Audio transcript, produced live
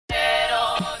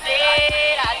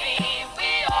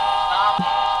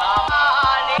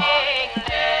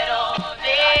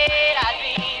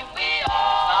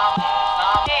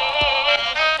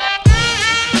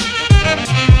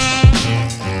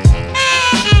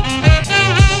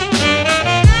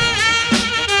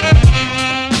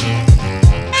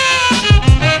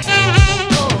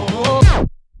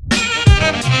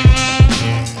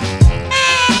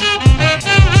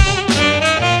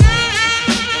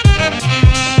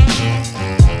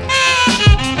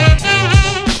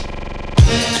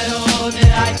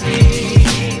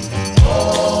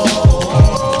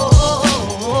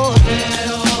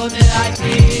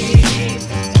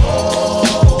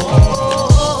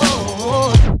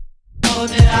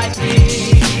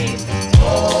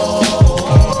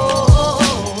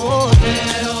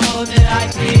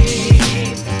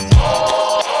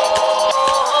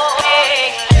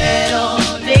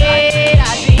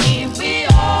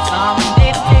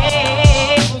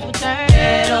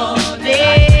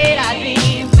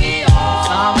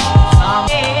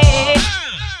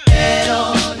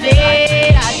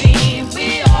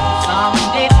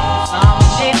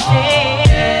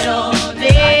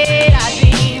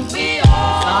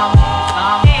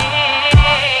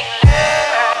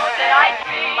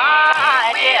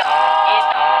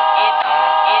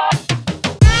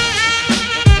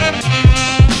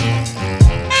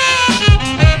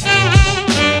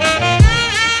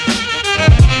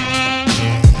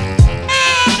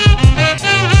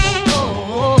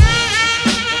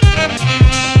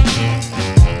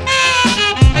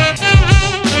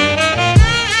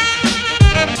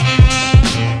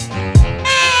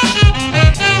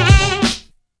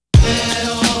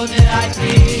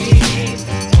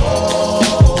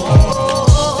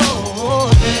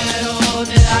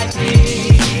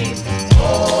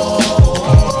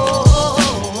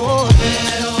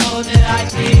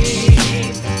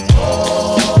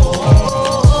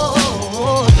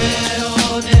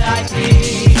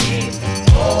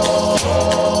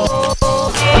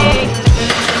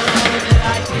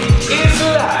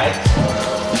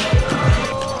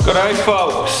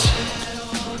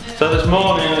So this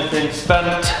morning has been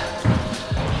spent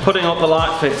putting up the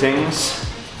light fittings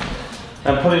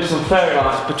and putting some fairy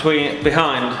lights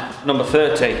behind number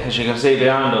 30, as you can see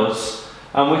behind us,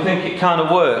 and we think it kind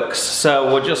of works.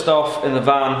 So we're just off in the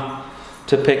van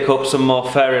to pick up some more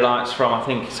fairy lights from, I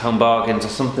think it's Home Bargains or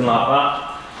something like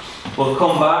that. We'll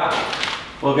come back,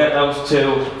 we'll get those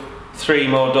 3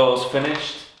 more doors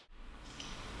finished.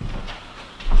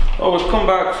 Well, we've come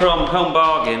back from Home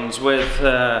Bargains with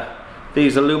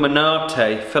these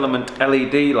Illuminati filament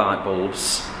LED light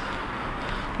bulbs.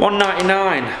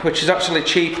 £1.99, which is actually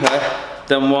cheaper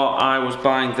than what I was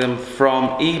buying them from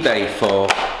eBay for.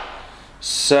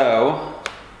 So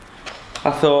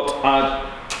I thought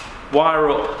I'd wire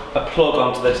up a plug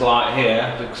onto this light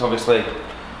here, because obviously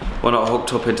we're not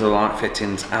hooked up into the light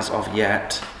fittings as of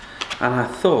yet, and I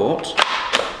thought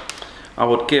I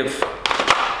would give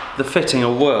the fitting a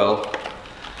whirl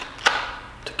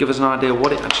to give us an idea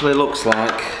what it actually looks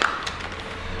like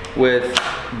with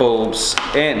bulbs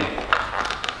in.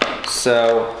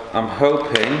 So I'm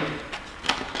hoping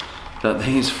that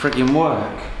these friggin'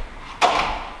 work.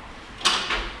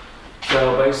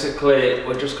 So basically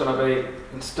we're just going to be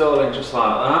installing just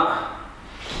like that.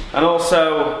 And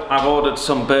also I've ordered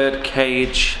some bird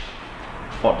cage,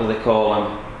 what do they call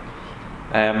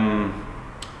them?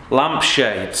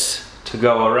 Lampshades to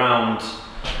go around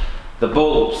the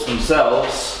bulbs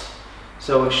themselves,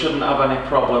 so we shouldn't have any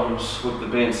problems with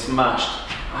them being smashed.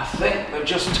 I think they're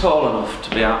just tall enough to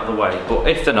be out of the way, but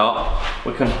if they're not,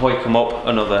 we can hoik them up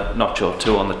another notch or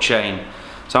 2 on the chain.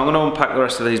 So I'm going to unpack the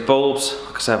rest of these bulbs,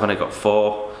 like I said, I've only got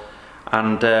 4,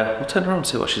 and we'll turn around and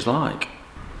see what she's like.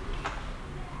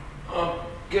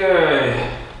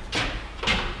 Okay.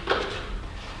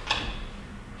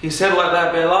 He said let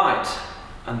there be light,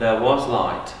 and there was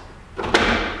light.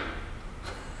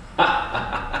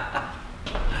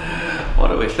 What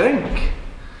do we think?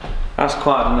 That's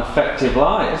quite an effective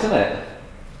light, isn't it?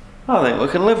 I think we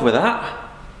can live with that.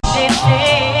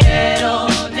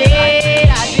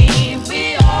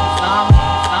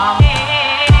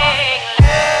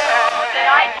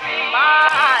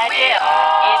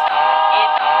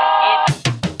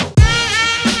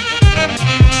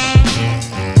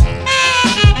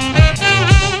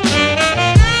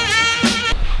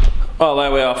 Well,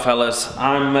 there we are, fellas.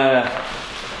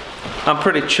 I'm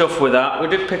pretty chuffed with that. We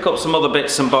did pick up some other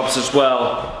bits and bobs as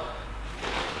well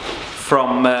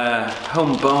from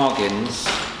Home Bargains.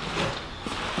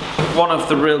 One of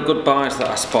the real good buys that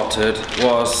I spotted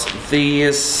was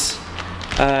these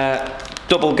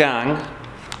double gang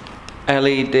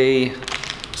LED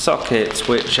sockets,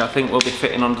 which I think will be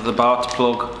fitting under the bar to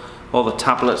plug all the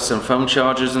tablets and phone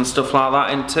chargers and stuff like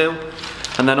that into.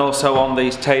 And then also on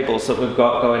these tables that we've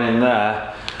got going in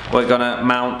there, we're going to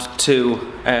mount 2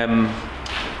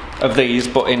 of these,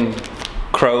 but in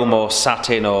chrome or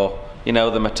satin, or you know,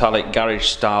 the metallic garage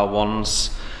style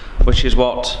ones, which is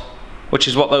what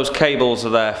those cables are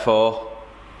there for,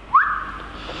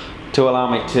 to allow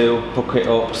me to hook it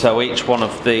up. So each one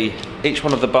of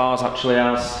the bars actually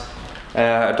has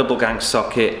a double gang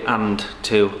socket and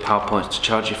 2 power points to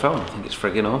charge your phone. I think it's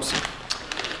friggin' awesome.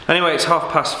 Anyway, it's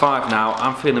 5:30 now.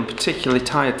 I'm feeling particularly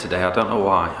tired today. I don't know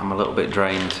why. I'm a little bit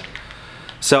drained.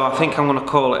 So I think I'm going to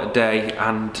call it a day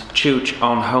and chooch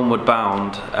on homeward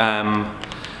bound.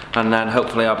 And then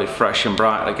hopefully I'll be fresh and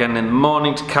bright again in the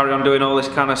morning to carry on doing all this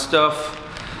kind of stuff.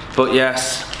 But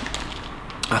yes,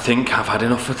 I think I've had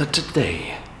enough for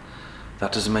today.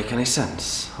 That doesn't make any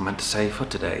sense. I meant to say for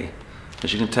today.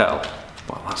 As you can tell,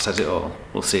 well, that says it all.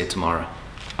 We'll see you tomorrow.